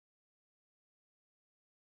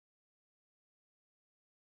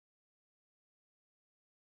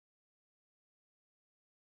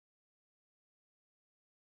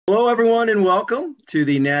Hello, everyone, and welcome to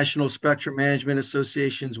the National Spectrum Management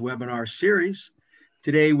Association's webinar series.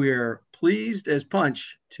 Today, we are pleased as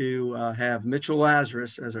punch to have Mitchell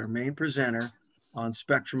Lazarus as our main presenter on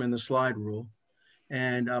Spectrum and the Slide Rule.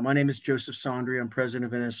 And my name is Joseph Sondry. I'm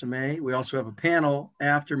president of NSMA. We also have a panel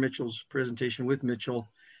after Mitchell's presentation with Mitchell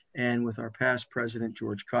and with our past president,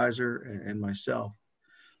 George Kaiser, and myself.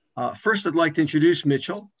 First, I'd like to introduce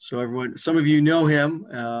Mitchell. So everyone, some of you know him.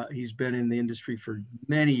 He's been in the industry for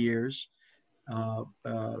many years.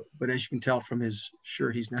 But as you can tell from his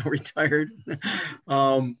shirt, he's now retired.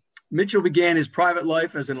 Mitchell began his private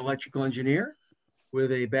life as an electrical engineer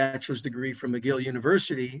with a bachelor's degree from McGill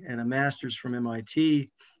University and a master's from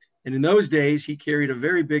MIT. And in those days, he carried a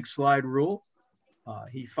very big slide rule.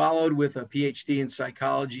 He followed with a PhD in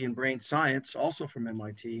psychology and brain science, also from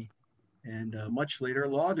MIT. And much later, a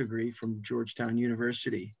law degree from Georgetown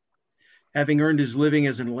University. Having earned his living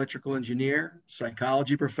as an electrical engineer,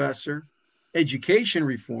 psychology professor, education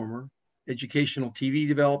reformer, educational TV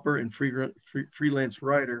developer, and freelance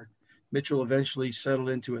writer, Mitchell eventually settled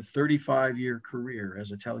into a 35-year career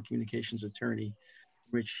as a telecommunications attorney,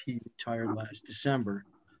 which he retired last December.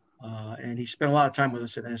 And he spent a lot of time with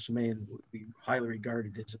us at NSMA, and we highly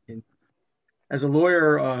regarded his opinion. As a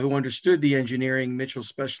lawyer who understood the engineering, Mitchell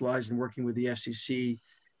specialized in working with the FCC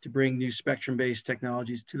to bring new spectrum-based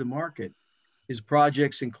technologies to the market. His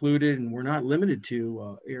projects included, and were not limited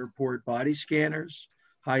to, airport body scanners,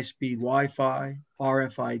 high-speed Wi-Fi,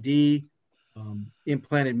 RFID,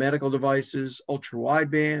 implanted medical devices,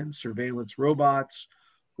 ultra-wideband, surveillance robots,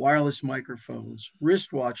 wireless microphones,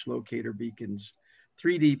 wristwatch locator beacons,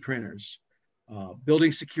 3D printers,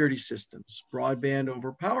 building security systems, broadband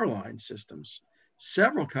over power line systems,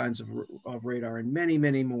 several kinds of radar, and many,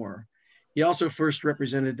 many more. He also first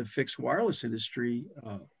represented the fixed wireless industry,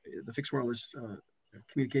 the Fixed Wireless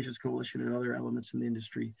Communications Coalition and other elements in the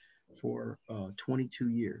industry for 22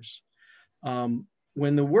 years.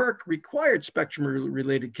 When the work required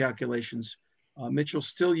spectrum-related calculations, Mitchell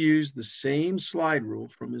still used the same slide rule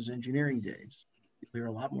from his engineering days. You'll hear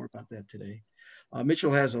a lot more about that today.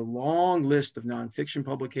 Mitchell has a long list of nonfiction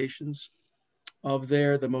publications. Of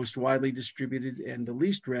there, the most widely distributed and the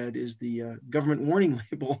least read is the government warning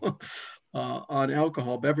label on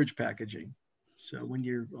alcohol beverage packaging. So when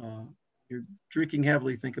you're drinking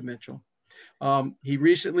heavily, think of Mitchell. He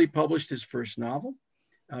recently published his first novel.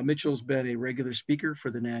 Mitchell's been a regular speaker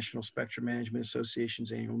for the National Spectrum Management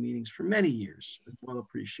Association's annual meetings for many years, well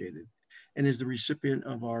appreciated, and is the recipient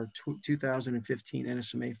of our 2015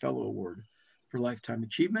 NSMA Fellow Award for Lifetime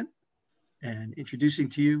Achievement. And introducing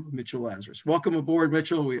to you, Mitchell Lazarus. Welcome aboard,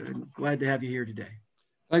 Mitchell. We're glad to have you here today.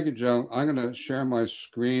 Thank you, Joe. I'm going to share my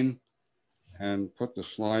screen and put the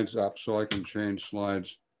slides up so I can change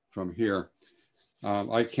slides from here.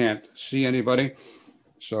 I can't see anybody,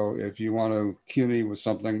 so if you want to cue me with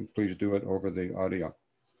something, please do it over the audio.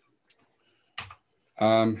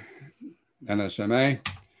 NSMA.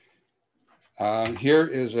 Here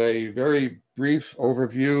is a very brief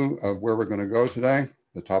overview of where we're going to go today,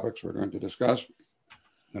 the topics we're going to discuss.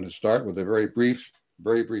 I'm going to start with a very brief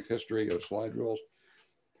history of slide rules.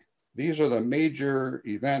 These are the major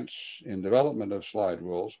events in development of slide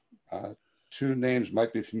rules. Two names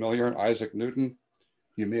might be familiar: Isaac Newton,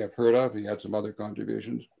 you may have heard of. He had some other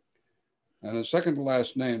contributions. And a second to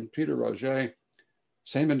last name, Peter Roget,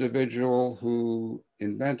 same individual who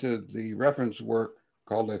invented the reference work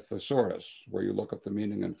called a thesaurus, where you look up the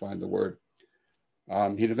meaning and find the word.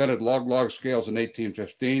 He invented log scales in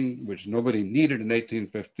 1815, which nobody needed in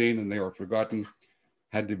 1815, and they were forgotten,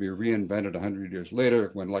 had to be reinvented 100 years later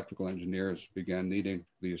when electrical engineers began needing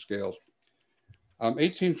these scales.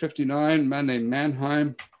 1859, a man named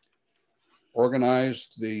Mannheim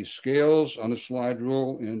organized the scales on the slide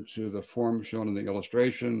rule into the form shown in the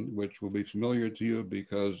illustration, which will be familiar to you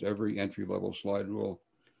because every entry-level slide rule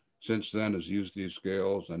since then has used these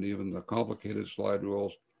scales, and even the complicated slide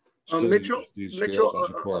rules Mitchell,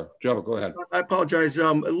 Joe, go ahead. I apologize. It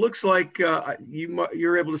looks like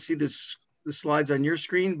you're able to see the slides on your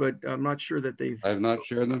screen, but I'm not sure that they've... I have not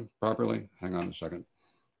shared them properly. Hang on a second.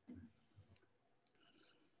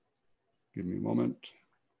 Give me a moment.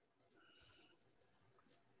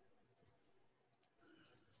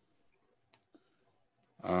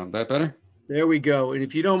 That better? There we go. And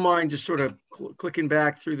if you don't mind just sort of clicking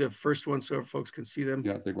back through the first one so folks can see them.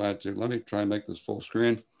 Yeah, I'd be glad to. Let me try and make this full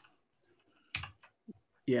screen.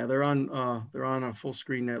 Yeah, they're on a full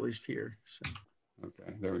screen at least here. So.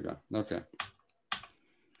 Okay, there we go. Okay.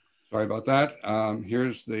 Sorry about that.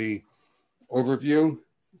 Here's the overview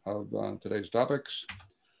of today's topics.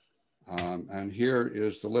 And here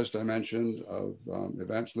is the list I mentioned of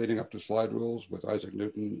events leading up to slide rules with Isaac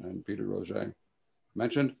Newton and Peter Roget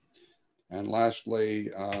mentioned. And lastly,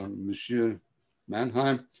 Monsieur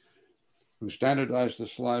Mannheim, who standardized the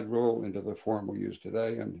slide rule into the form we use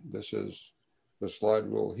today. And this is the slide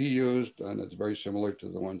rule he used, and it's very similar to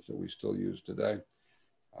the ones that we still use today.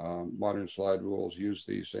 Modern slide rules use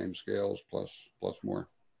these same scales plus more.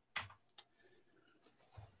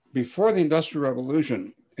 Before the Industrial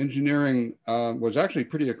Revolution, engineering was actually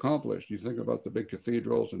pretty accomplished. You think about the big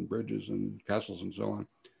cathedrals and bridges and castles and so on,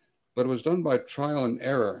 but it was done by trial and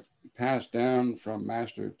error, passed down from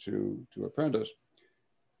master to apprentice.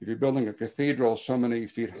 If you're building a cathedral so many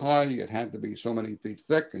feet high, it had to be so many feet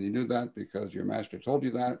thick, and you knew that because your master told you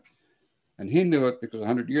that. And he knew it because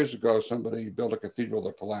 100 years ago, somebody built a cathedral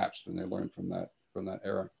that collapsed, and they learned from that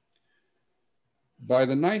era. By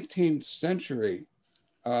the 19th century,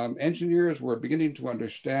 engineers were beginning to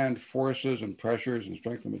understand forces and pressures and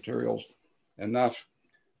strength of materials enough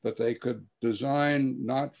that they could design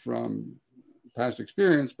not from past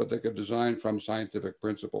experience, but they could design from scientific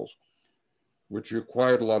principles, which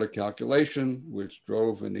required a lot of calculation, which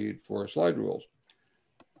drove a need for slide rules.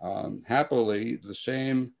 Happily, the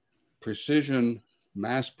same precision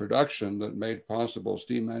mass production that made possible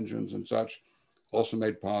steam engines and such also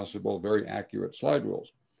made possible very accurate slide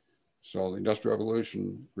rules. So the Industrial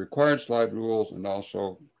Revolution required slide rules and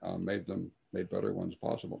also made better ones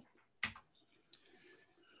possible.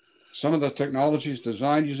 Some of the technologies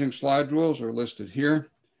designed using slide rules are listed here.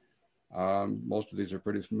 Most of these are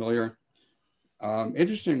pretty familiar.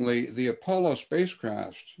 Interestingly, the Apollo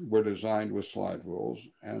spacecraft were designed with slide rules,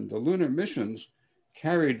 and the lunar missions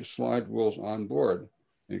carried slide rules on board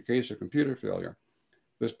in case of computer failure.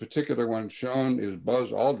 This particular one shown is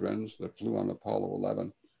Buzz Aldrin's that flew on Apollo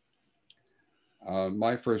 11.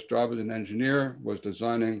 My first job as an engineer was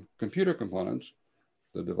designing computer components.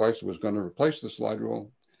 The device was going to replace the slide rule.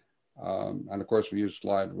 And of course, we used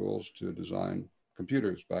slide rules to design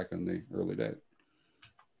computers back in the early days.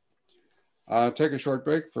 Take a short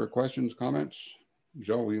break for questions, comments.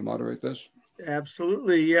 Joe, will you moderate this?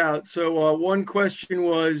 Absolutely, yeah. So one question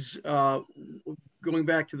was, going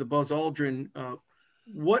back to the Buzz Aldrin,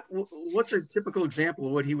 what's a typical example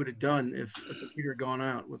of what he would have done if a computer had gone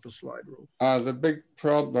out with the slide rule? The big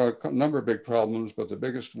problem, a number of big problems, but the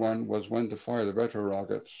biggest one was when to fire the retro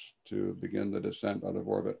rockets to begin the descent out of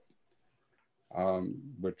orbit,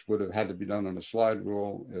 which would have had to be done on a slide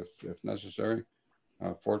rule if necessary.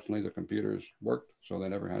 Fortunately, the computers worked, so they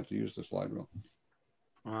never had to use the slide rule.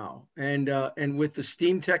 Wow! And with the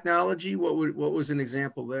steam technology, what was an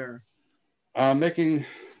example there? Making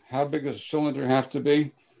how big does a cylinder have to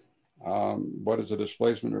be? What is the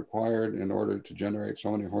displacement required in order to generate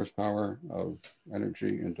so many horsepower of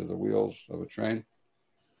energy into the wheels of a train?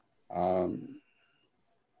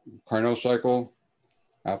 Carnot cycle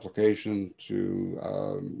application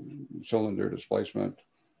to cylinder displacement.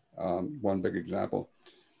 One big example.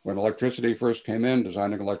 When electricity first came in,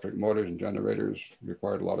 designing electric motors and generators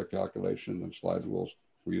required a lot of calculation, and slide rules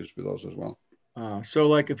were used for those as well. So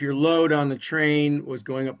like if your load on the train was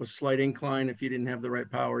going up a slight incline, if you didn't have the right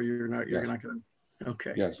power, you're not going to.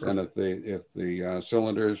 Okay. Yes, perfect. And if the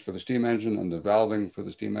cylinders for the steam engine and the valving for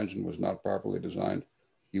the steam engine was not properly designed,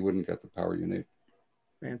 you wouldn't get the power you need.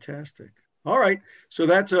 Fantastic. All right. So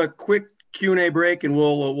that's a quick Q&A break, and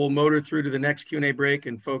we'll motor through to the next Q&A break.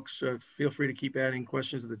 And folks, feel free to keep adding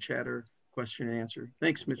questions to the chat or question and answer.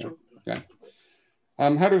 Thanks, Mitchell. Okay.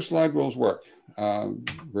 How do slide rules work?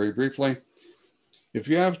 Very briefly, if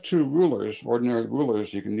you have two rulers, ordinary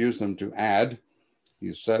rulers, you can use them to add.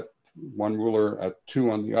 You set one ruler at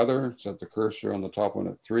 2 on the other, set the cursor on the top one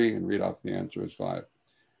at 3, and read off the answer as 5.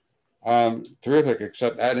 Terrific,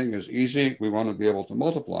 except adding is easy. We want to be able to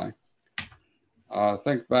multiply.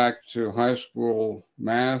 Think back to high school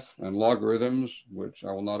math and logarithms, which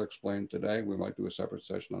I will not explain today. We might do a separate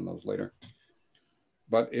session on those later.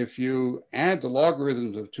 But if you add the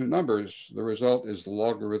logarithms of two numbers, the result is the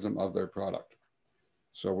logarithm of their product.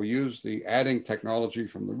 So we use the adding technology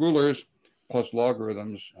from the rulers plus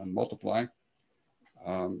logarithms and multiply.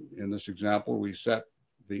 In this example, we set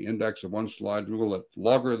the index of one slide rule at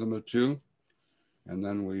logarithm of 2, and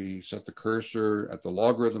then we set the cursor at the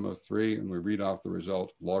logarithm of 3, and we read off the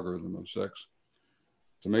result, logarithm of 6.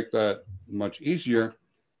 To make that much easier,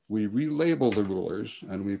 we relabel the rulers,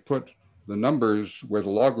 and we put the numbers where the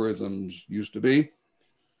logarithms used to be.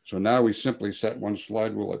 So now we simply set one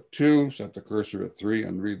slide rule at 2, set the cursor at 3,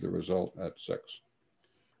 and read the result at 6.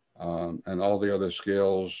 And all the other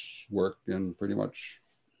scales work in pretty much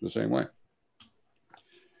the same way.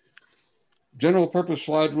 General purpose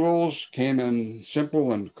slide rules came in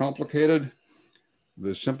simple and complicated.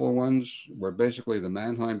 The simple ones were basically the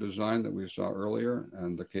Mannheim design that we saw earlier,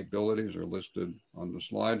 and the capabilities are listed on the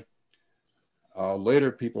slide.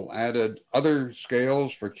 Later, people added other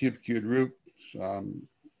scales for cube, cubed roots,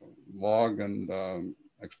 log and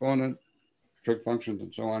exponent, trig functions,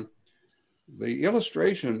 and so on. The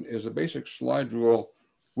illustration is a basic slide rule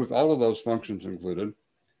with all of those functions included.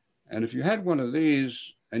 And if you had one of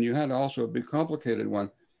these, and you had also a big complicated one,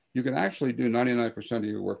 you can actually do 99% of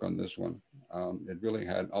your work on this one. It really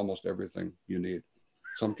had almost everything you need.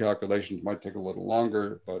 Some calculations might take a little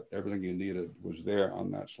longer, but everything you needed was there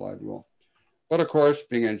on that slide rule. But of course,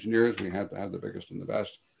 being engineers, we had to have the biggest and the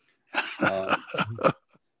best.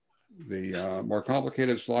 The more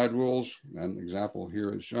complicated slide rules, an example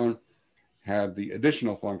here is shown, had the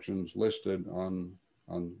additional functions listed on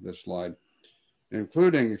this slide,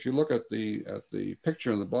 including, if you look at the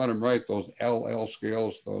picture in the bottom right, those LL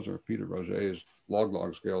scales, those are Peter Roget's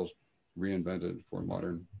log scales reinvented for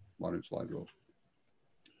modern slide rules.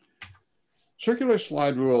 Circular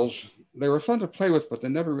slide rules, they were fun to play with, but they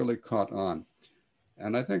never really caught on.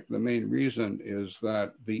 And I think the main reason is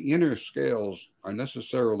that the inner scales are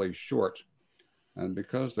necessarily short. And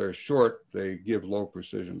because they're short, they give low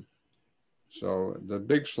precision. So the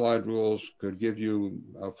big slide rules could give you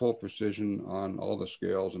a full precision on all the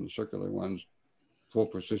scales, and the circular ones, full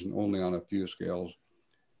precision only on a few scales.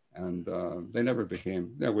 And they never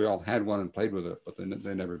became, yeah, we all had one and played with it, but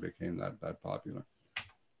they never became that popular.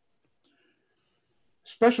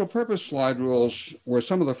 Special purpose slide rules were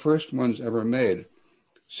some of the first ones ever made.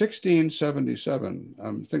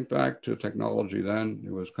 1677, think back to technology then,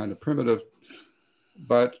 it was kind of primitive,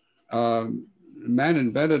 but man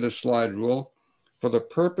invented a slide rule for the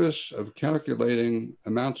purpose of calculating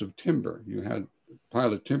amounts of timber. You had a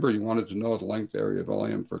pile of timber, you wanted to know the length, area,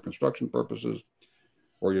 volume for construction purposes,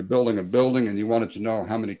 or you're building a building and you wanted to know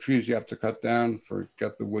how many trees you have to cut down to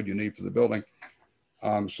get the wood you need for the building.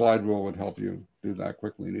 Slide rule would help you do that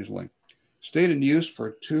quickly and easily. Stayed in use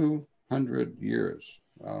for 200 years,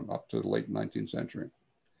 up to the late 19th century.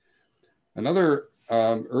 Another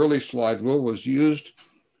early slide rule was used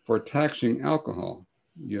for taxing alcohol.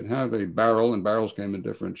 You'd have a barrel, and barrels came in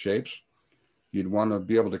different shapes. You'd want to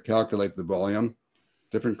be able to calculate the volume.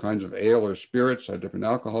 Different kinds of ale or spirits had different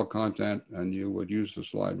alcohol content, and you would use the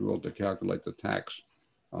slide rule to calculate the tax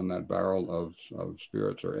on that barrel of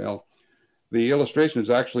spirits or ale. The illustration is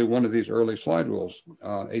actually one of these early slide rules,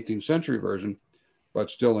 18th century version, but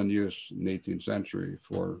still in use in the 18th century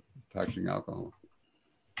for taxing alcohol.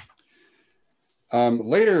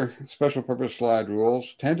 Later special purpose slide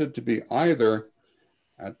rules tended to be either,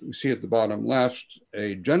 we see at the bottom left,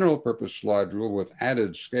 a general purpose slide rule with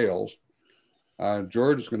added scales.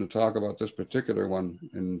 George is going to talk about this particular one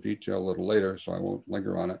in detail a little later, so I won't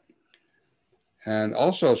linger on it. And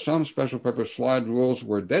also some special purpose slide rules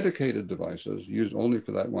were dedicated devices used only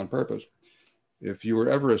for that one purpose. If you were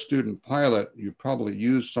ever a student pilot, you probably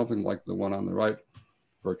used something like the one on the right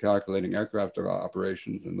for calculating aircraft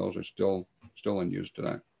operations, and those are still in use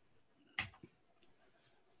today.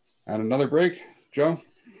 And another break, Joe?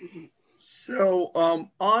 So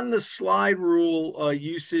on the slide rule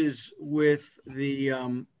uses with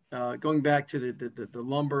the going back to the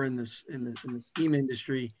lumber in the steam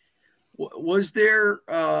industry, was there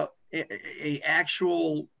a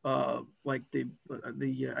actual like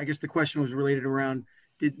I guess the question was related around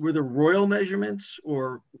were there royal measurements,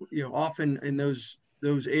 or often in those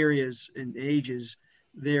areas and ages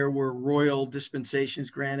there were royal dispensations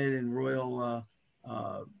granted and royal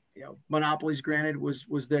monopolies granted?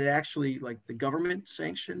 Was that actually like the government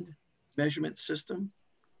sanctioned measurement system?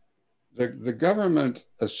 The government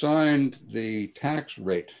assigned the tax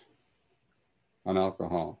rate on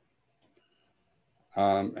alcohol.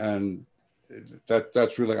 And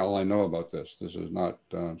that's really all I know about this. This is not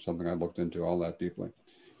something I looked into all that deeply.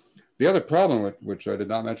 The other problem, which I did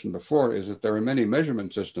not mention before, is that there are many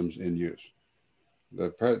measurement systems in use.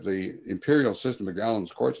 The imperial system of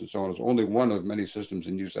gallons, quarts, and so on is only one of many systems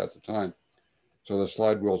in use at the time. So the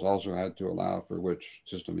slide rules also had to allow for which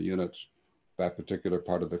system of units that particular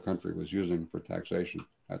part of the country was using for taxation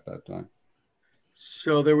at that time.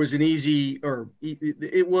 So there was an easy, or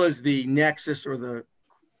it was the nexus or the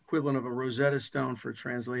equivalent of a Rosetta Stone for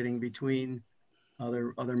translating between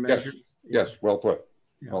other measures. Yes, well put.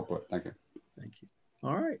 Yeah. Well put. Thank you. Thank you.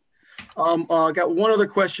 All right. I got one other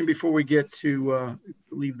question before we get to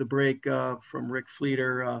leave the break from Rick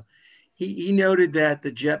Fleeter. He noted that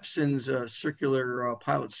the Jeppson's circular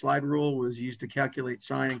pilot slide rule was used to calculate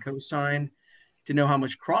sine and cosine to know how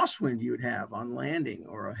much crosswind you would have on landing,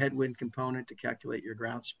 or a headwind component to calculate your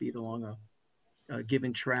ground speed along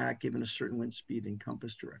given track, given a certain wind speed and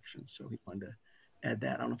compass direction. So he wanted to add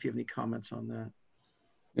that. I don't know if you have any comments on that.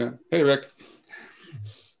 Yeah. Hey, Rick.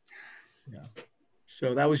 Yeah.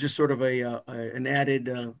 So that was just sort of an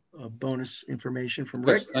added bonus information from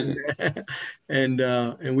Rick,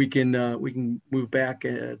 and we can move back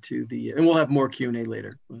to the, and we'll have more Q&A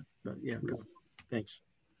later. But yeah, thanks.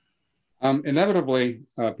 Inevitably,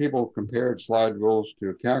 people compared slide rules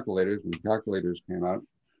to calculators when calculators came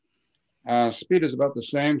out. Speed is about the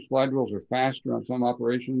same. Slide rules are faster on some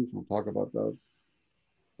operations. We'll talk about those.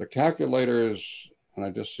 The calculators, and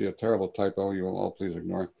I just see a terrible typo, you will all please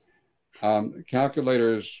ignore.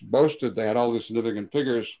 Calculators boasted they had all these significant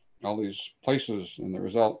figures, all these places in the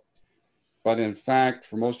result. But in fact,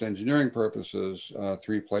 for most engineering purposes,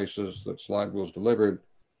 3 places that slide rules delivered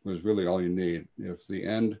was really all you need. If the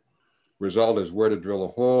end result is where to drill a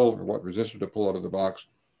hole or what resistor to pull out of the box,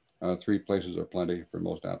 3 places are plenty for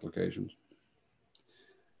most applications.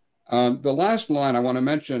 The last line I want to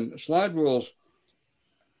mention, slide rules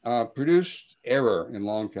produced error in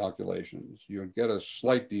long calculations. You would get a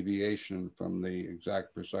slight deviation from the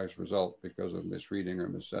exact precise result because of misreading or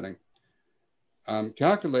missetting.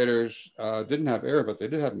 Calculators didn't have error, but they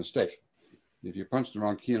did have mistake. If you punched the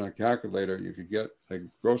wrong key on a calculator, you could get a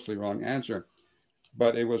grossly wrong answer,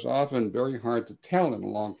 but it was often very hard to tell in a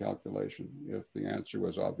long calculation if the answer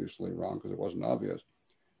was obviously wrong because it wasn't obvious.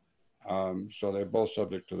 So they're both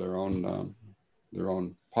subject to their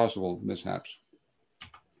own possible mishaps.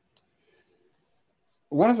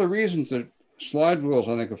 One of the reasons that slide rules,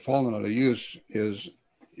 I think, have fallen out of use is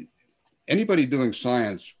anybody doing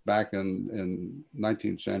science back in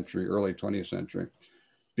 19th century, early 20th century,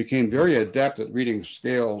 became very adept at reading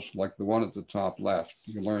scales like the one at the top left.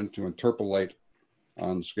 You learn to interpolate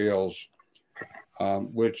on scales,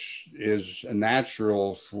 which is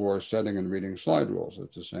natural for setting and reading slide rules.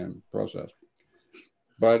 It's the same process.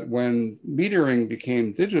 But when metering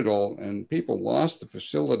became digital and people lost the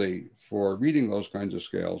facility for reading those kinds of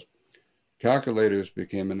scales, calculators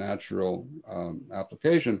became a natural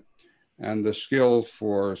application. And the skill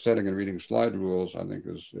for setting and reading slide rules, I think,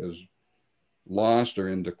 is lost or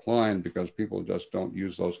in decline because people just don't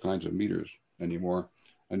use those kinds of meters anymore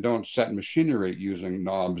and don't set machinery using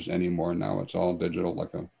knobs anymore. Now it's all digital,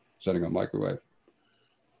 like setting a microwave.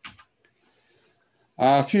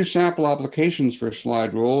 A few sample applications for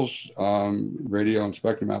slide rules, radio and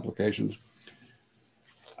spectrum applications.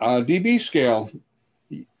 dB scale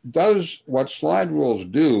does what slide rules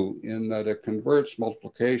do in that it converts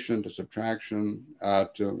multiplication to subtraction,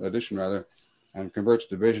 to addition rather, and converts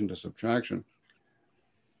division to subtraction.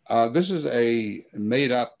 This is a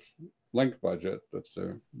made up link budget that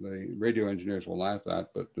the radio engineers will laugh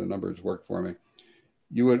at, but the numbers work for me.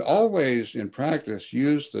 You would always, in practice,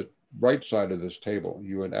 use the right side of this table.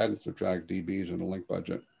 You would add and subtract dBs in a link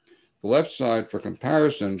budget. The left side, for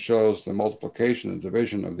comparison, shows the multiplication and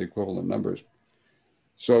division of the equivalent numbers.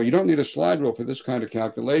 So you don't need a slide rule for this kind of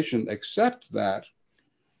calculation, except that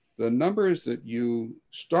the numbers that you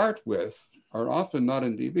start with are often not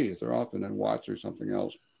in dBs. They're often in watts or something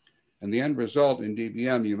else. And the end result in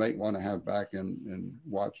dBm, you might want to have back in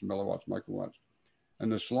watts, milliwatts, microwatts.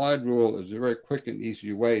 And the slide rule is a very quick and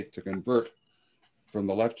easy way to convert from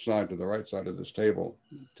the left side to the right side of this table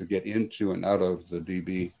to get into and out of the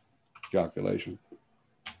dB calculation.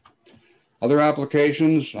 Other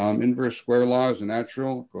applications, inverse square law is a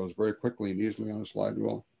natural, goes very quickly and easily on a slide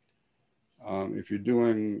rule. If you're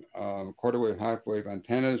doing quarter wave, half wave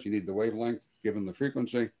antennas, you need the wavelength given the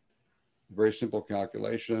frequency. Very simple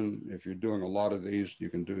calculation. If you're doing a lot of these, you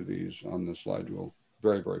can do these on the slide rule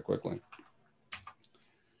very, very quickly.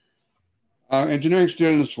 Engineering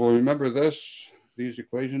students will remember these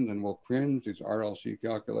equations, and will cringe. These RLC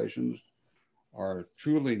calculations are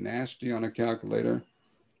truly nasty on a calculator.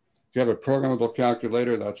 If you have a programmable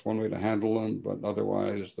calculator, that's one way to handle them, but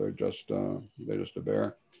otherwise they're just a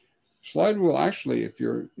bear. Slide rule, actually, if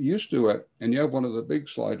you're used to it and you have one of the big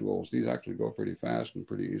slide rules, these actually go pretty fast and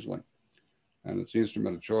pretty easily. And it's the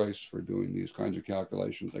instrument of choice for doing these kinds of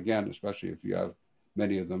calculations, again, especially if you have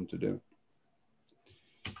many of them to do.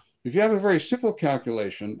 If you have a very simple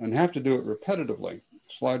calculation and have to do it repetitively,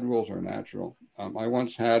 slide rules are natural. I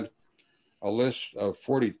once had a list of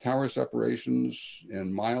 40 tower separations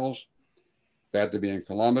in miles. They had to be in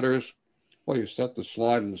kilometers. Well, you set the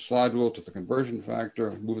slide and the slide rule to the conversion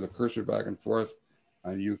factor, move the cursor back and forth,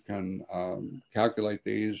 and you can calculate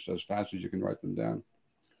these as fast as you can write them down.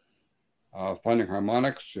 Finding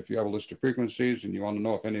harmonics, if you have a list of frequencies and you want to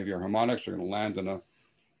know if any of your harmonics are going to land in a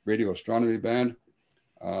radio astronomy band,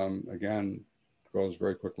 again, goes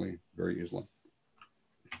very quickly, very easily.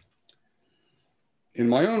 In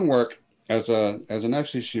my own work, as an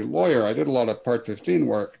FCC lawyer, I did a lot of Part 15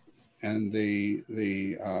 work, and the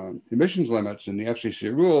emissions limits in the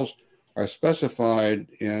FCC rules are specified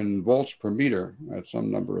in volts per meter at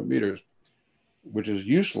some number of meters, which is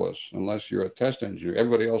useless unless you're a test engineer.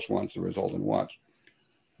 Everybody else wants the result in watts.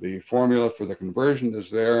 The formula for the conversion is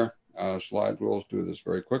there. Slide rules do this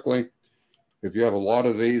very quickly. If you have a lot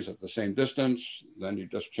of these at the same distance, then you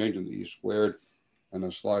just change them to E squared, and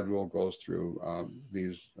the slide rule goes through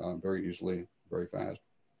these very easily, very fast.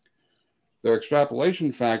 There are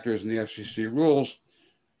extrapolation factors in the FCC rules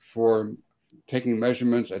for taking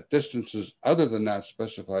measurements at distances other than that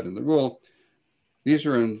specified in the rule. These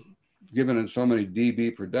are given in so many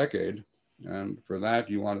dB per decade, and for that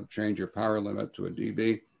you want to change your power limit to a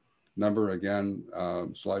dB number. Again,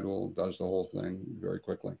 slide rule does the whole thing very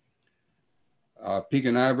quickly. Peak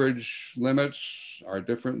and average limits are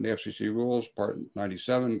different in the FCC rules. Part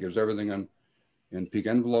 97 gives everything in peak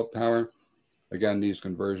envelope power. Again, these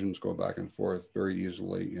conversions go back and forth very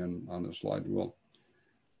easily on the slide rule.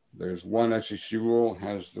 There's one FCC rule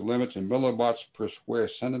has the limits in milliwatts per square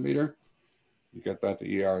centimeter. You get that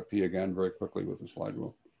to ERP again very quickly with the slide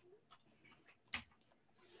rule.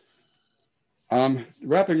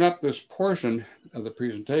 Wrapping up this portion of the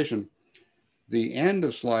presentation, the end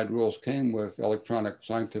of slide rules came with electronic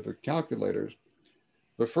scientific calculators.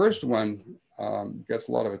 The first one gets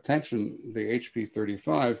a lot of attention, the HP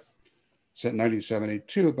 35, set in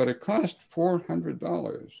 1972, but it cost $400.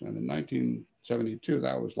 And in 1972,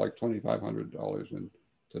 that was like $2,500 in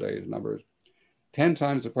today's numbers, 10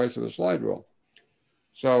 times the price of a slide rule.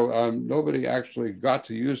 So nobody actually got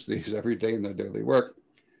to use these every day in their daily work.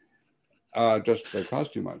 Just they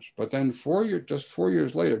cost too much. But then just 4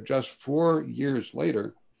 years later,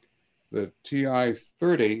 the TI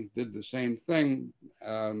 30 did the same thing,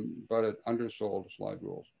 but it undersold slide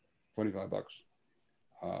rules, 25 bucks.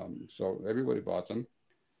 So everybody bought them.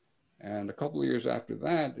 And a couple of years after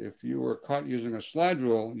that, if you were caught using a slide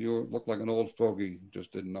rule, you looked like an old fogey,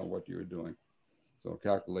 just didn't know what you were doing. So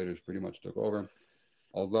calculators pretty much took over.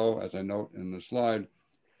 Although, as I note in the slide,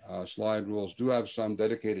 slide rules do have some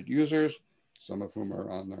dedicated users, some of whom are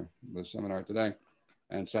on the seminar today,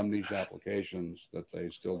 and some niche applications that they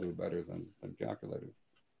still do better than calculators.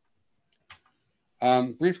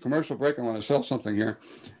 Brief commercial break. I want to sell something here.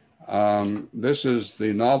 This is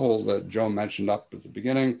the novel that Joe mentioned up at the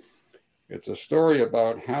beginning. It's a story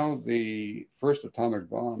about how the first atomic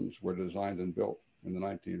bombs were designed and built in the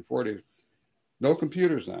 1940s. No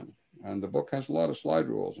computers then. And the book has a lot of slide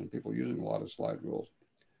rules and people using a lot of slide rules.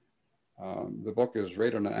 The book is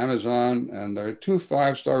rated on Amazon, and there are 2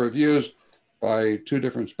 5-star reviews by 2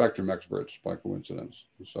 different spectrum experts by coincidence.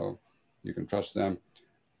 So you can trust them.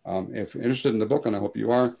 If you're interested in the book, and I hope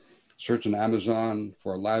you are, search on Amazon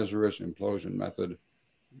for Lazarus implosion method,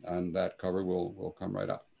 and that cover will come right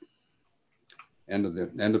up. End of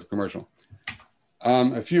the commercial.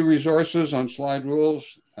 A few resources on slide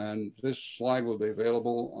rules, and this slide will be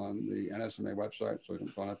available on the NSMA website, so you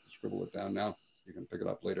don't have to scribble it down now. You can pick it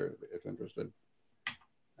up later if interested.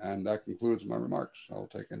 And that concludes my remarks. I'll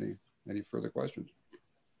take any further questions.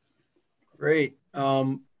 Great.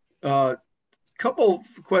 Couple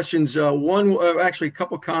questions. Actually, a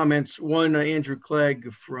couple comments. One, Andrew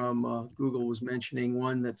Clegg from Google was mentioning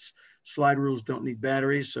one that's slide rules don't need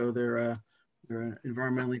batteries, so they're an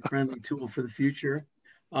environmentally friendly tool for the future.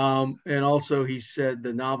 And also, he said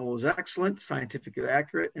the novel is excellent, scientifically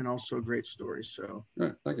accurate, and also a great story. So,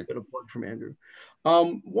 right, thank you. Got a plug from Andrew.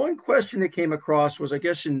 One question that came across was, I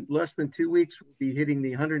guess in less than 2 weeks, we'll be hitting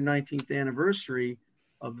the 119th anniversary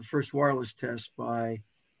of the first wireless test by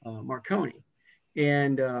Marconi.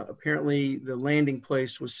 And apparently the landing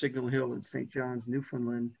place was Signal Hill in St. John's,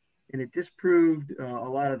 Newfoundland. And it disproved a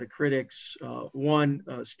lot of the critics, one,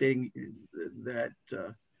 stating that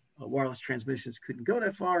wireless transmissions couldn't go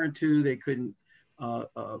that far, and 2, they couldn't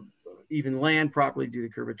even land properly due to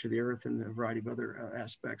curvature of the Earth and a variety of other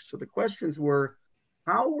aspects. So the questions were,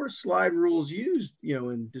 how were slide rules used,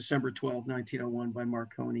 in December 12, 1901 by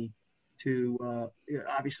Marconi to,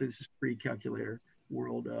 obviously this is pre-calculator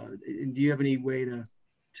world. And do you have any way to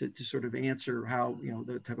sort of answer how,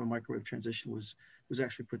 the type of microwave transition was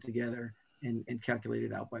actually put together and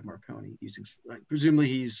calculated out by Marconi using, presumably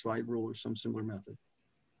he used slide rule or some similar method?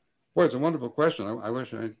 Well, it's a wonderful question. I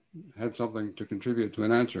wish I had something to contribute to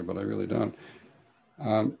an answer, but I really don't.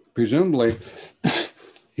 Presumably,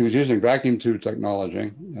 he was using vacuum tube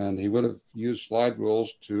technology, and he would have used slide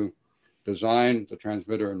rules to design the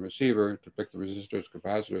transmitter and receiver to pick the resistors,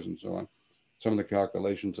 capacitors, and so on. Some of the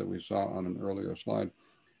calculations that we saw on an earlier slide.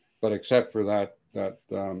 But except for that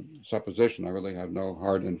supposition, I really have no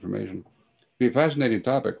hard information. be a fascinating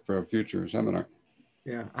topic for a future seminar.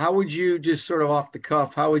 Yeah. How would you, just sort of off the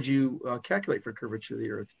cuff, how would you calculate for curvature of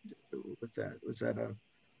the Earth with that? Was that a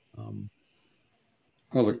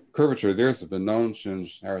Well, the curvature of the Earth has been known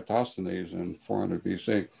since Eratosthenes in 400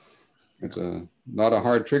 BC. It's not a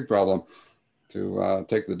hard trig problem to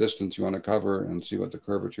take the distance you want to cover and see what the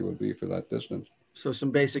curvature would be for that distance. So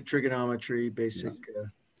some basic trigonometry, basic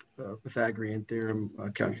Pythagorean theorem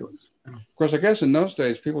calculus. Of course, I guess in those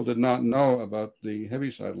days, people did not know about the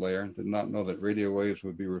heaviside layer, did not know that radio waves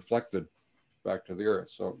would be reflected back to the Earth.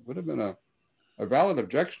 So it would have been a valid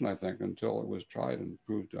objection, I think, until it was tried and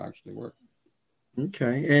proved to actually work.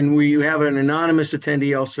 Okay. And we have an anonymous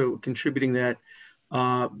attendee also contributing that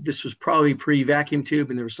this was probably pre-vacuum tube,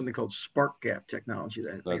 and there was something called spark gap technology.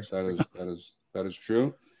 That is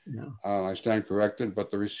true. Yeah. I stand corrected, but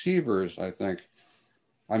the receivers, I think,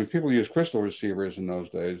 people used crystal receivers in those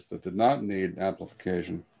days that did not need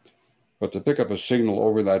amplification, but to pick up a signal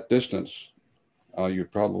over that distance, you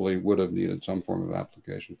probably would have needed some form of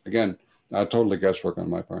application. Again, totally guesswork on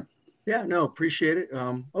my part. Yeah, no, appreciate it.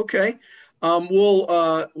 Okay.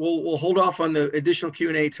 We'll hold off on the additional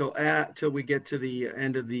Q&A till we get to the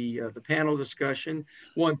end of the panel discussion.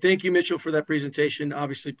 One, thank you, Mitchell, for that presentation.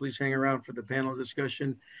 Obviously, please hang around for the panel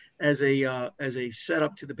discussion. As a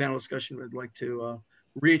setup to the panel discussion, I'd like to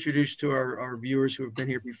reintroduce to our viewers who have been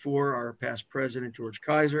here before, our past president, George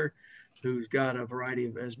Kaiser, who's got a variety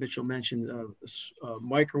of, as Mitchell mentioned,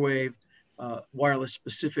 microwave, wireless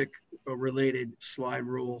specific related slide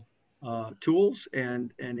rule tools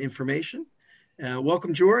and information.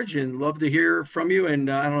 Welcome, George, and love to hear from you. And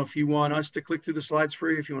I don't know if you want us to click through the slides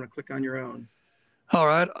for you, if you want to click on your own. All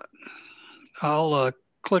right. I'll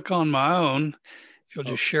click on my own. If you'll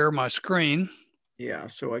just share my screen. Yeah,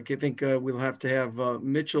 so I think we'll have to have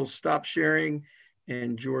Mitchell stop sharing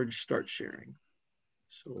and George start sharing.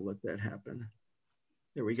 So we'll let that happen.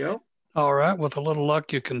 There we go. All right. With a little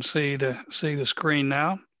luck, you can see the screen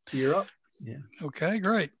now. You're up. Yeah. Okay,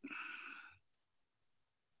 great.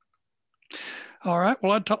 All right.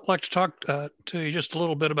 Well, I'd like to talk to you just a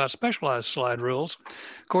little bit about specialized slide rules.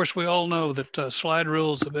 Of course, we all know that slide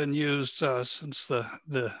rules have been used since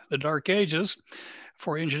the Dark Ages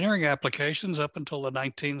for engineering applications up until the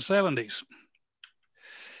 1970s.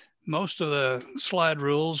 Most of the slide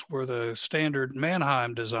rules were the standard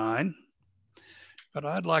Mannheim design, but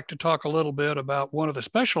I'd like to talk a little bit about one of the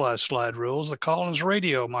specialized slide rules, the Collins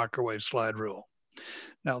radio microwave slide rule.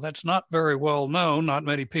 Now, that's not very well known. Not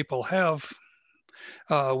many people have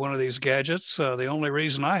one of these gadgets. The only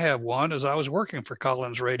reason I have one is I was working for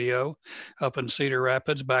Collins Radio up in Cedar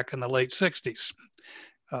Rapids back in the late 60s.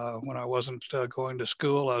 When I wasn't going to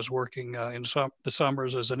school, I was working in the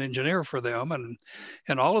summers as an engineer for them,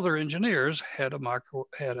 and all of their engineers had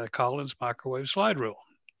a Collins microwave slide rule,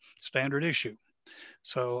 standard issue.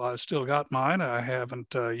 So I've still got mine. I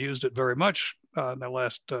haven't used it very much in the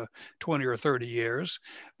last 20 or 30 years.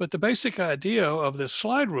 But the basic idea of this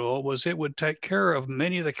slide rule was it would take care of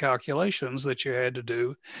many of the calculations that you had to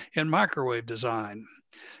do in microwave design.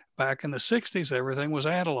 Back in the 60s, everything was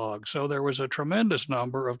analog. So there was a tremendous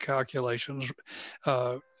number of calculations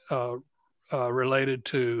related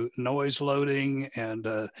to noise loading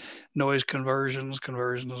and noise conversions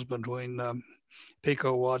between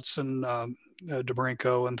picowatts and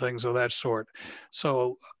Dobrinko and things of that sort.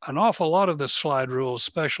 So an awful lot of the slide rules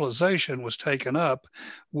specialization was taken up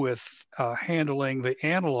with handling the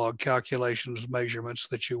analog calculations measurements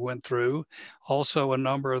that you went through. Also, a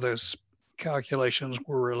number of those calculations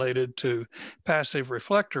were related to passive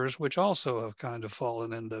reflectors, which also have kind of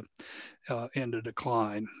fallen into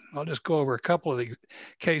decline. I'll just go over a couple of the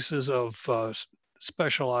cases of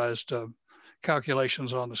specialized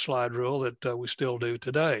calculations on the slide rule that we still do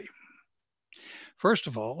today. First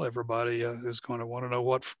of all, everybody is going to want to know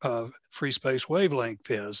what free space wavelength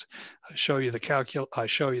is. I show you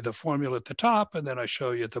the formula at the top, and then I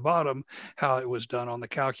show you at the bottom how it was done on the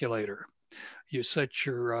calculator. You set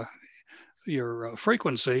your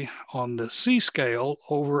frequency on the C scale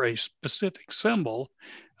over a specific symbol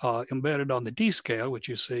embedded on the D scale, which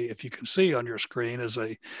you see, if you can see on your screen, is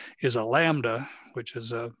a lambda, which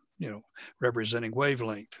is representing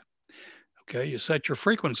wavelength. Okay, you set your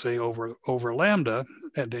frequency over lambda,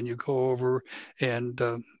 and then you go over and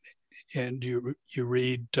you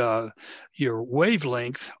read your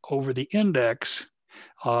wavelength over the index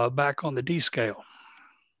back on the D scale.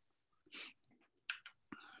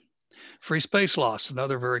 Free space loss,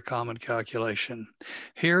 another very common calculation.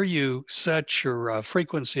 Here you set your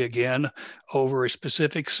frequency again over a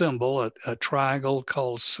specific symbol, a triangle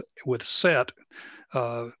called with set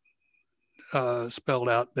spelled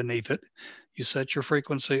out beneath it. You set your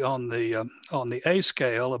frequency on the A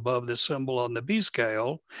scale above the symbol on the B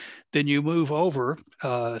scale. Then you move over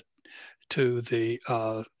to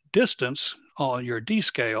the distance on your D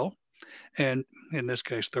scale, and in this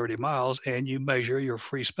case 30 miles, and you measure your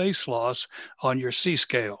free space loss on your C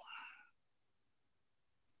scale.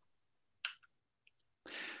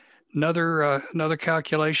 Another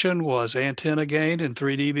calculation was antenna gain and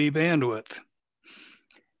 3 dB bandwidth.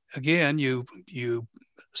 Again, you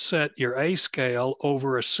set your A scale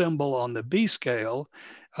over a symbol on the B scale,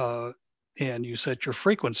 and you set your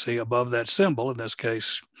frequency above that symbol, in this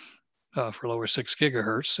case for lower 6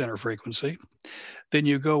 gigahertz center frequency. Then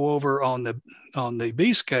you go over on the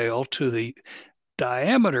B scale to the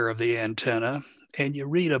diameter of the antenna, and you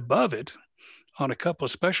read above it on a couple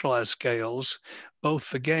of specialized scales, both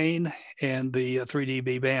the gain and the 3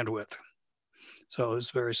 dB bandwidth. So it's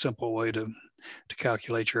a very simple way to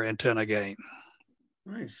calculate your antenna gain.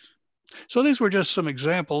 Nice. So these were just some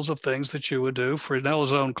examples of things that you would do for Fresnel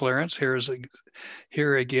zone clearance.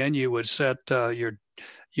 Here again, you would set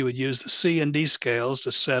you would use the C and D scales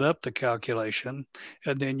to set up the calculation,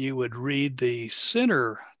 and then you would read the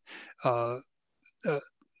center. I'm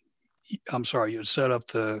sorry, you'd set up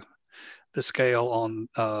the scale on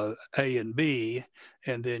A and B,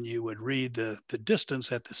 and then you would read the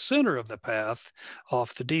distance at the center of the path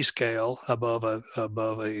off the D scale above a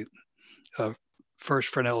first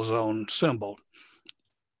Fresnel zone symbol.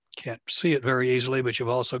 Can't see it very easily, but you've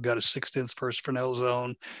also got a 6/10 first Fresnel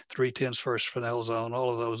zone, 3/10 first Fresnel zone.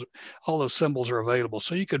 All those symbols are available.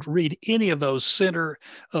 So you could read any of those center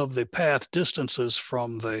of the path distances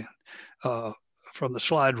from the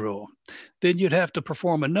slide rule. Then you'd have to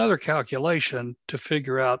perform another calculation to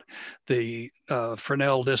figure out the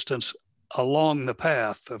Fresnel distance along the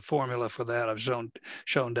path. The formula for that I've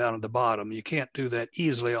shown down at the bottom. You can't do that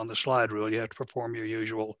easily on the slide rule. You have to perform your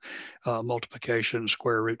usual multiplication,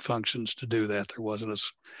 square root functions to do that. There wasn't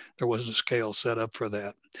a scale set up for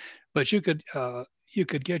that. But you could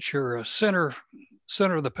get your center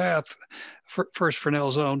of the path first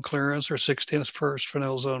Fresnel zone clearance or 6/10 first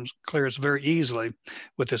Fresnel zone clearance very easily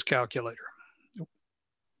with this calculator.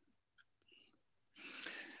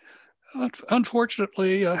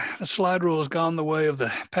 Unfortunately, the slide rule has gone the way of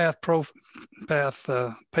the path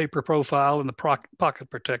paper profile and the pocket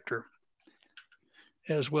protector,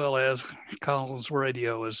 as well as Collins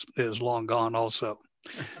radio is long gone also.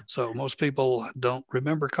 So most people don't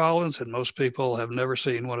remember Collins, and most people have never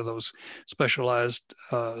seen one of those specialized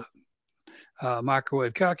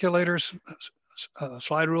microwave calculators,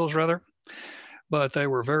 slide rules rather. But they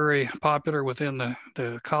were very popular within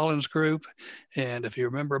the Collins group. And if you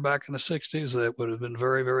remember back in the 60s, that would have been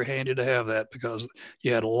very, very handy to have that, because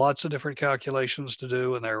you had lots of different calculations to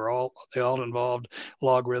do, and they all involved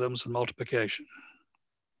logarithms and multiplication.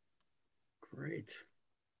 Great.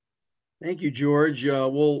 Thank you, George.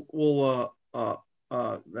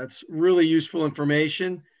 That's really useful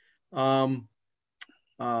information. And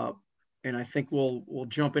I think we'll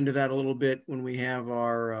jump into that a little bit when we have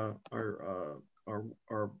our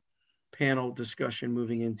panel discussion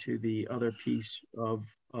moving into the other piece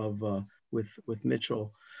with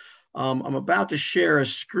Mitchell. I'm about to share a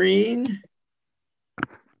screen,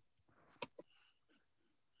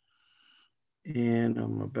 and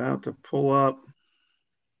I'm about to pull up.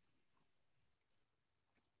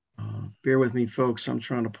 Bear with me, folks. I'm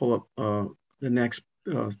trying to pull up the next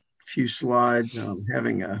few slides. I'm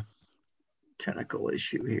having a technical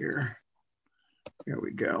issue here. Here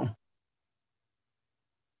we go.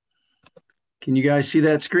 Can you guys see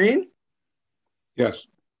that screen? Yes.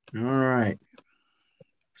 All right.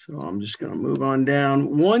 So I'm just going to move on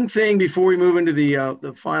down. One thing before we move into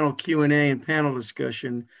the final Q&A and panel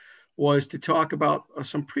discussion was to talk about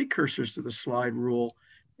some precursors to the slide rule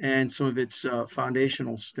and some of its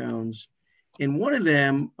foundational stones. And one of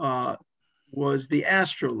them was the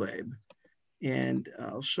astrolabe. And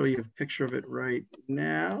I'll show you a picture of it right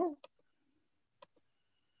now.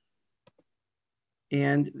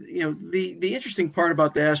 And the interesting part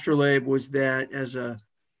about the astrolabe was that as a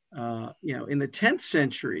in the 10th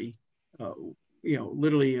century,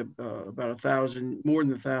 literally about more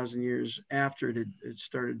than 1,000 years after it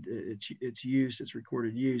started its use, its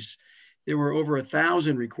recorded use, there were over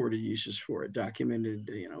 1,000 recorded uses for it, documented.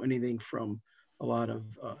 Anything from a lot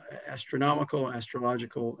of astronomical,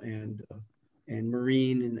 astrological, and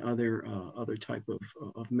marine and other type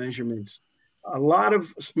of measurements. A lot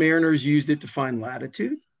of mariners used it to find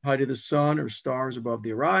latitude, height of the sun or stars above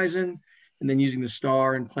the horizon, and then using the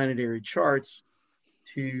star and planetary charts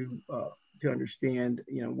to understand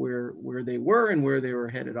where they were and where they were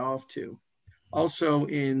headed off to. Also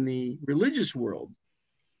in the religious world,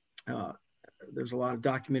 there's a lot of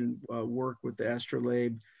documented work with the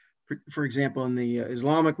astrolabe. For example, in the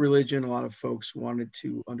Islamic religion, a lot of folks wanted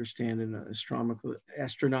to understand an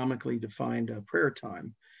astronomically defined prayer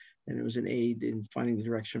time. And it was an aid in finding the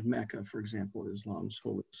direction of Mecca, for example, Islam's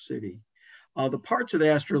holy city. The parts of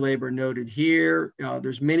the astrolabe are noted here.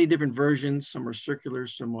 There's many different versions. Some are circular,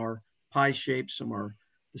 some are pie shaped, some are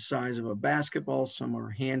the size of a basketball, some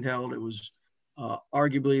are handheld. It was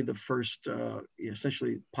arguably the first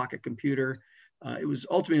essentially pocket computer. It was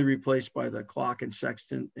ultimately replaced by the clock and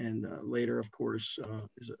sextant, and later, of course,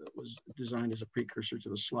 was designed as a precursor to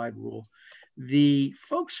the slide rule. The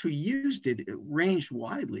folks who used it, it ranged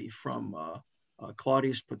widely from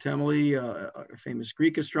Claudius Ptolemy, a famous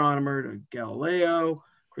Greek astronomer, to Galileo,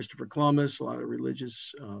 Christopher Columbus, a lot of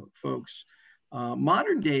religious folks.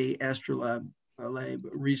 Modern day astrolabe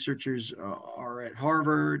researchers are at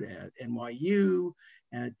Harvard, at NYU,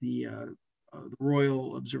 at the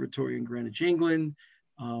Royal Observatory in Greenwich, England.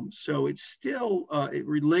 So it's still, it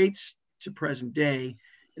relates to present day.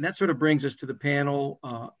 And that sort of brings us to the panel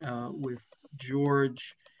with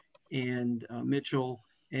George and Mitchell.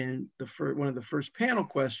 And one of the first panel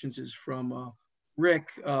questions is from Rick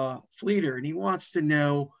Fleeter, and he wants to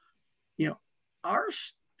know,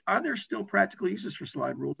 are there still practical uses for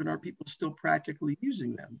slide rules, and are people still practically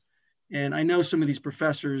using them? And I know some of these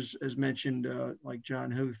professors, as mentioned, like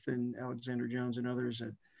John Huth and Alexander Jones and others,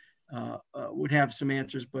 that would have some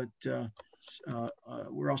answers, but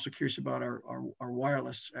we're also curious about our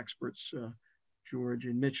wireless experts, George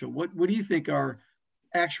and Mitchell. What do you think are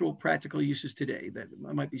actual practical uses today that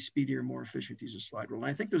might be speedier, more efficient use of slide rule?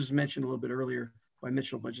 And I think this was mentioned a little bit earlier by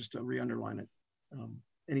Mitchell, but just to re-underline it.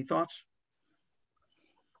 Any thoughts?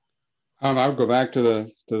 I would go back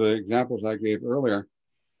to the examples I gave earlier.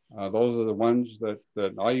 Those are the ones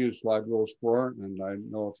that I use slide rules for, and I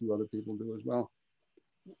know a few other people do as well.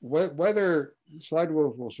 Whether slide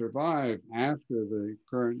rules will survive after the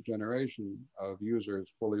current generation of users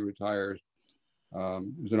fully retires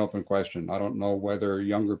is an open question. I don't know whether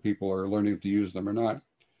younger people are learning to use them or not.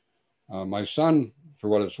 My son, for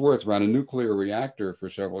what it's worth, ran a nuclear reactor for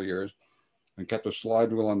several years and kept a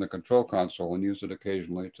slide rule on the control console and used it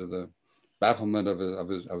occasionally, to the bafflement of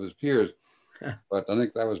his peers. But I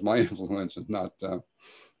think that was my influence, and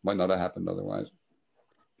might not have happened otherwise.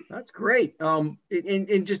 That's great. And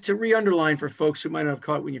just to re-underline for folks who might not have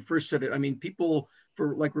caught it when you first said it, I mean, people,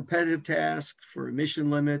 for like repetitive tasks, for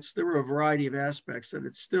emission limits, there were a variety of aspects that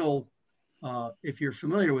it's still, if you're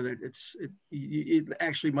familiar with it, it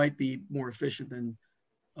actually might be more efficient than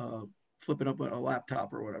flipping up a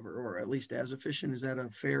laptop or whatever, or at least as efficient. Is that an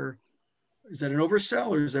oversell,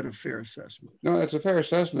 or is that a fair assessment? No, it's a fair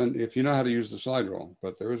assessment if you know how to use the slide rule,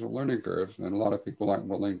 but there is a learning curve, and a lot of people aren't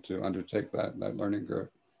willing to undertake that learning curve.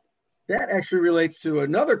 That actually relates to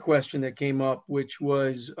another question that came up, which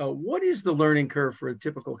was, what is the learning curve for a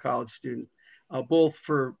typical college student, both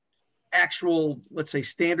for actual, let's say,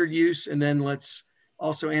 standard use, and then let's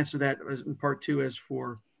also answer that as in part two as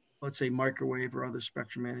for, let's say, microwave or other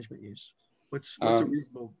spectrum management use. What's a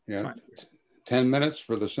reasonable time? 10 minutes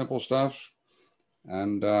for the simple stuff,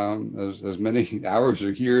 and as many hours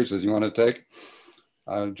or years as you want to take.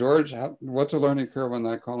 George, what's a learning curve on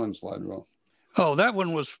that call-in slide rule? Oh, that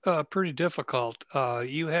one was pretty difficult.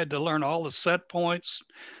 You had to learn all the set points.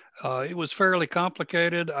 It was fairly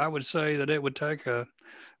complicated. I would say that it would take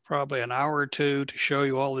probably an hour or two to show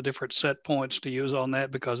you all the different set points to use on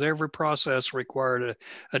that, because every process required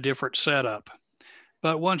a different setup.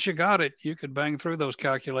 But once you got it, you could bang through those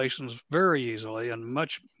calculations very easily, and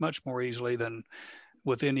much, much more easily than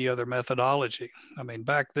with any other methodology. I mean,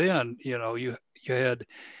 back then, you had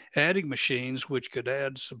adding machines which could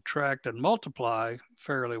add, subtract, and multiply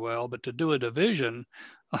fairly well, but to do a division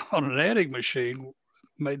on an adding machine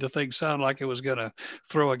made the thing sound like it was going to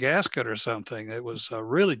throw a gasket or something. It was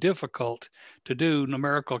really difficult to do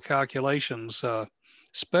numerical calculations,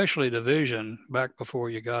 especially division, back before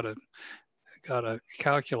you got a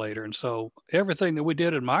calculator. And so everything that we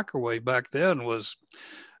did in microwave back then was,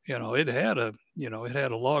 it had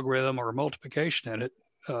a logarithm or a multiplication in it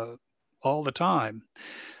all the time.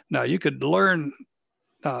 Now you could learn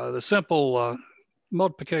the simple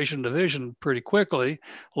multiplication division pretty quickly.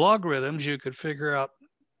 Logarithms you could figure out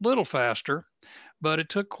a little faster, but it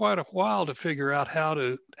took quite a while to figure out how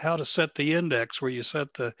to set the index, where you set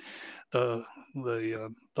the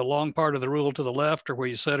long part of the rule to the left, or where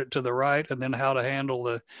you set it to the right, and then how to handle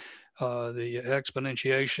the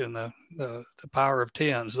exponentiation, the power of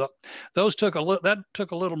tens. Those took a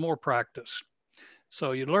little more practice.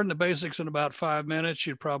 So you'd learn the basics in about 5 minutes.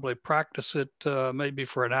 You'd probably practice it maybe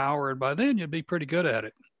for an hour, and by then you'd be pretty good at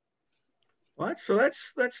it. What? So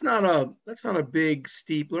that's not a big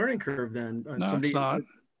steep learning curve then. No, it's not.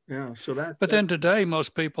 Yeah. So that But then today,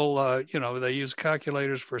 most people, they use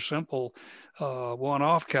calculators for simple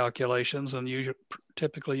one-off calculations and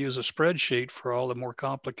typically use a spreadsheet for all the more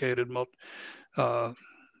complicated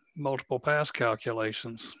multiple pass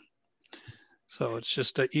calculations. So it's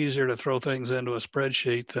just easier to throw things into a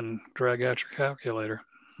spreadsheet than drag out your calculator.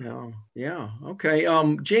 Yeah, yeah. Okay.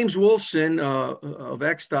 James Wolfson of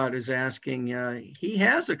XDOT is asking, he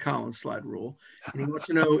has a Collins slide rule, and he wants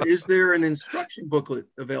to know, is there an instruction booklet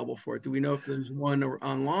available for it? Do we know if there's one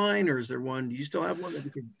online, or is there one? Do you still have one that we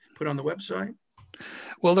could put on the website?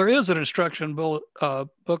 Well, there is an instruction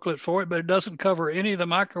booklet for it, but it doesn't cover any of the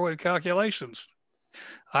microwave calculations.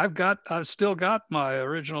 I've still got my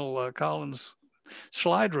original Collins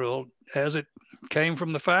slide rule as it came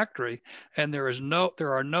from the factory, and there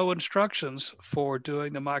are no instructions for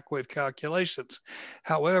doing the microwave calculations.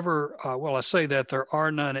 However, I say that there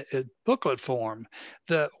are none in booklet form.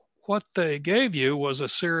 What they gave you was a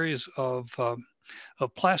series of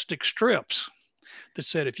plastic strips that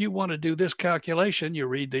said, if you want to do this calculation, you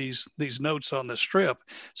read these notes on the strip.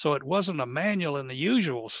 So it wasn't a manual in the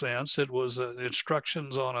usual sense. It was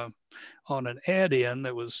instructions on an add-in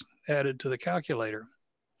that was added to the calculator.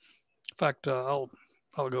 In fact, I'll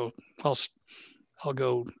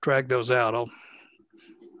go drag those out. I'll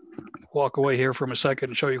walk away here for a second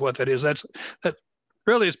and show you what that is. That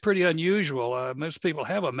really is pretty unusual. Most people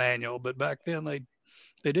have a manual, but back then they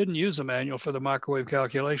didn't use a manual for the microwave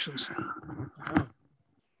calculations. Oh.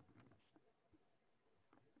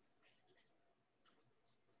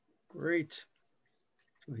 Great.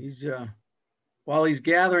 So he's while he's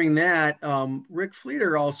gathering that, Rick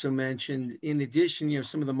Fleeter also mentioned, in addition,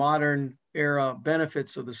 some of the modern era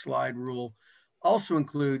benefits of the slide rule also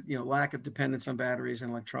include, lack of dependence on batteries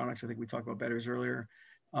and electronics. I think we talked about batteries earlier,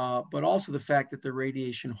 but also the fact that they're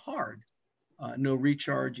radiation hard, no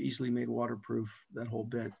recharge, easily made waterproof, that whole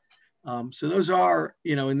bit. So those are,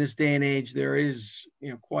 in this day and age, there is,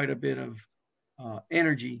 quite a bit of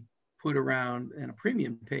energy put around and a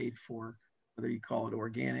premium paid for, whether you call it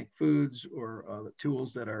organic foods or the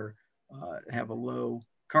tools that are have a low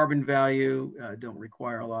carbon value, don't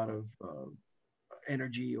require a lot of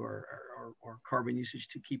energy or carbon usage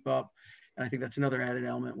to keep up. And I think that's another added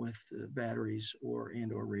element with batteries or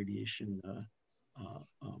radiation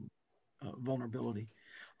vulnerability.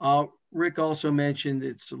 Rick also mentioned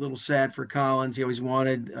it's a little sad for Collins. He always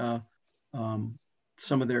wanted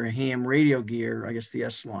some of their ham radio gear, I guess the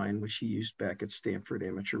S line, which he used back at Stanford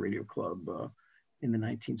Amateur Radio Club in the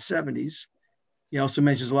 1970s. He also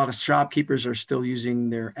mentions a lot of shopkeepers are still using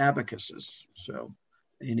their abacuses, so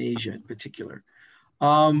in Asia in particular.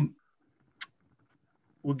 We'll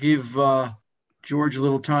give George a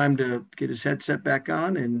little time to get his headset back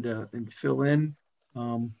on and fill in.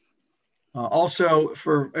 Also,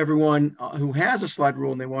 for everyone who has a slide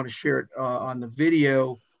rule and they want to share it on the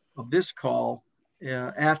video of this call,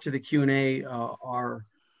 after the Q&A, our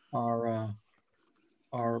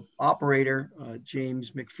operator,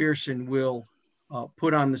 James McPherson, will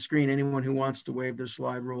put on the screen anyone who wants to waive their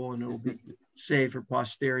slide rule, and it will be saved for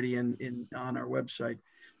posterity and on our website.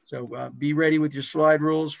 So be ready with your slide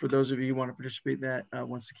rules for those of you who want to participate in that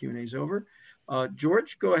once the Q&A is over.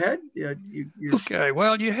 George, go ahead. Okay,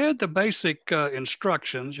 well, you had the basic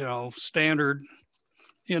instructions, standard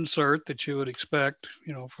insert that you would expect,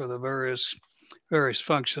 for the various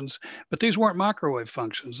functions, but these weren't microwave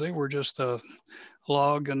functions. They were just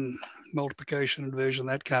log and multiplication and division,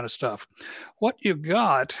 that kind of stuff. What you've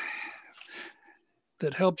got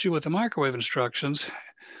that helped you with the microwave instructions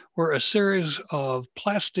were a series of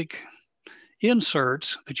plastic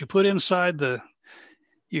inserts that you put inside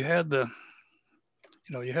you had the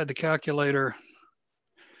calculator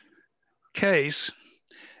case,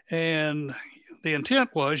 and the intent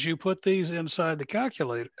was you put these inside the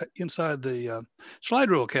calculator, inside the slide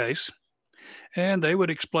rule case, and they would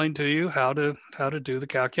explain to you how to do the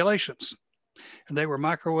calculations, and they were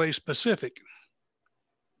microwave specific.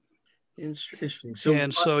 Interesting.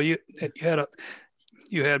 So you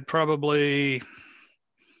had probably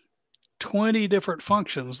 20 different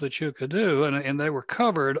functions that you could do, and they were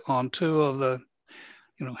covered on two of the,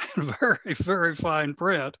 very, very fine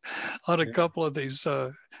print on a couple of these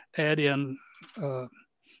add-in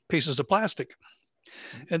pieces of plastic.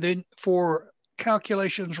 And then for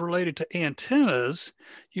calculations related to antennas,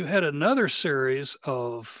 you had another series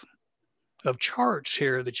of charts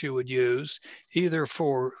here that you would use, either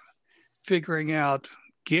for figuring out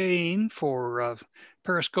gain for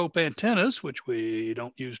periscope antennas, which we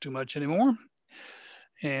don't use too much anymore,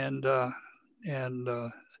 and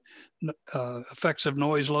effects of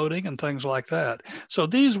noise loading and things like that. So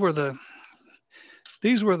these were the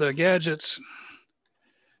gadgets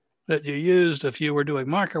that you used if you were doing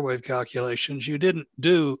microwave calculations. You didn't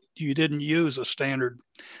use a standard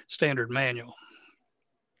manual.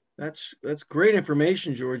 That's great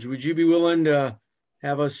information, George. Would you be willing to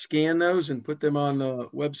have us scan those and put them on the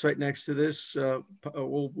website next to this?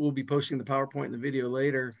 We'll be posting the PowerPoint and the video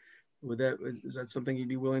later. Is that something you'd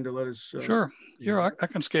be willing to let us? Sure. I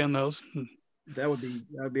can scan those. That would be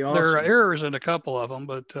awesome. There are errors in a couple of them,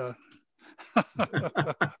 but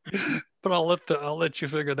but I'll let you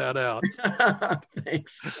figure that out.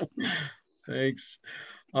 Thanks.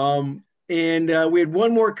 And we had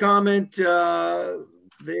one more comment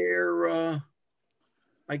there.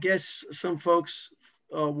 I guess some folks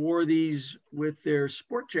wore these with their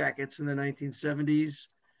sport jackets in the 1970s,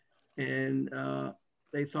 and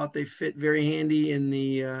they thought they fit very handy in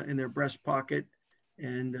their breast pocket.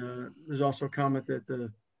 And there's also a comment that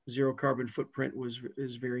the zero carbon footprint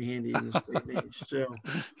is very handy in this day and age.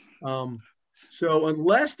 So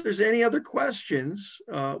unless there's any other questions,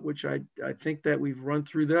 which I think that we've run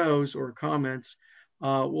through those, or comments,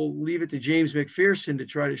 we'll leave it to James McPherson to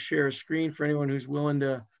try to share a screen for anyone who's willing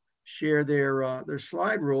to share their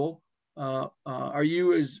slide rule. Are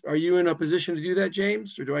you in a position to do that,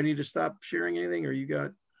 James, or do I need to stop sharing anything?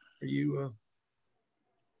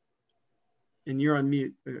 And you're on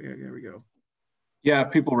mute. There we go. Yeah,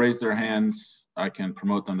 if people raise their hands, I can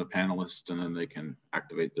promote them to panelists, and then they can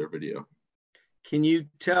activate their video. Can you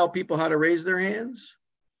tell people how to raise their hands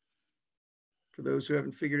for those who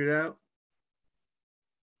haven't figured it out?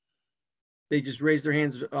 They just raise their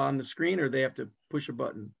hands on the screen, or they have to push a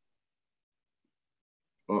button?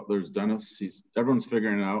 Oh, there's Dennis. Everyone's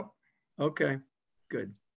figuring it out. Okay,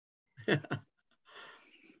 good.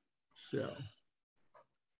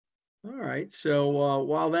 All right. So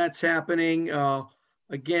while that's happening,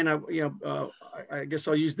 again, I guess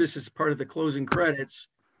I'll use this as part of the closing credits.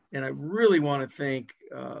 And I really want to thank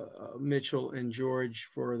Mitchell and George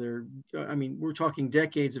for their, we're talking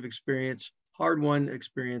decades of experience, hard-won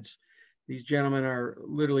experience. These gentlemen are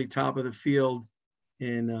literally top of the field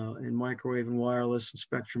in microwave and wireless and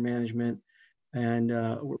spectrum management. And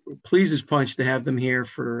we're pleased as punch to have them here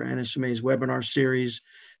for NSMA's webinar series.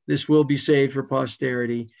 This will be saved for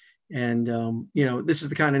posterity. And, this is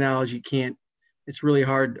the kind of knowledge it's really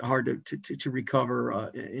hard to recover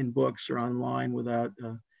in books or online without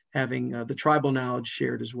having the tribal knowledge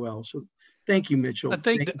shared as well. So thank you, Mitchell. I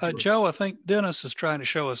think, Joe, I think Dennis is trying to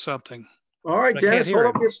show us something. All right, Dennis, hold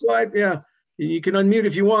up this slide. Yeah, you can unmute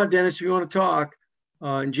if you want, Dennis, if you want to talk.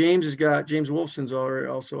 And James Wolfson's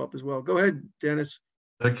also up as well. Go ahead, Dennis.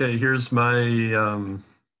 Okay, here's my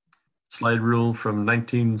slide rule from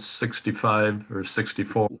 1965 or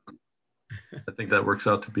 64. I think that works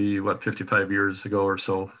out to be, 55 years ago or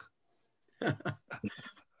so. But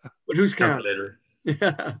who's counting?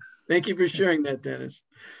 Yeah. Thank you for sharing that, Dennis.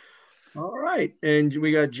 All right. And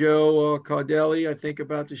we got Joe Caudelli, I think,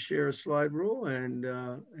 about to share a slide rule. And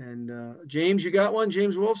James, you got one?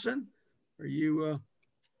 James Wolfson? Are you?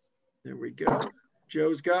 There we go.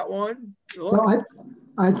 Joe's got one. Well,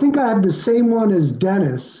 I think I have the same one as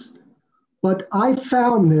Dennis, but I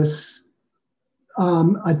found this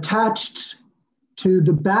attached to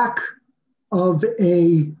the back of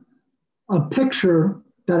a picture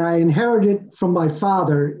that I inherited from my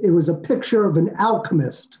father. It was a picture of an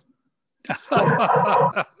alchemist.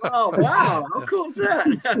 Oh, wow. How cool is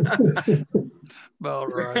that? All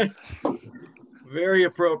right. Very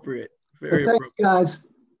appropriate. Very Thanks, appropriate. guys.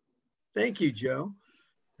 Thank you, Joe.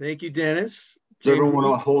 Thank you, Dennis. Does everyone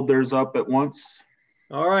want to hold theirs up at once?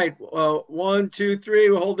 All right. 1, 2, 3.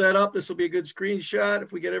 We'll hold that up. This will be a good screenshot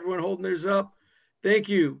if we get everyone holding theirs up. Thank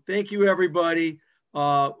you. Thank you, everybody.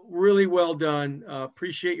 Really well done.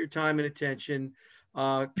 Appreciate your time and attention.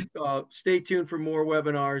 Stay tuned for more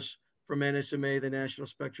webinars from NSMA, the National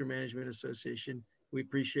Spectrum Management Association. We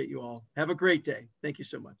appreciate you all. Have a great day. Thank you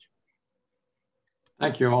so much.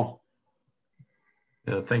 Thank you all.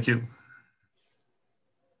 Yeah, thank you.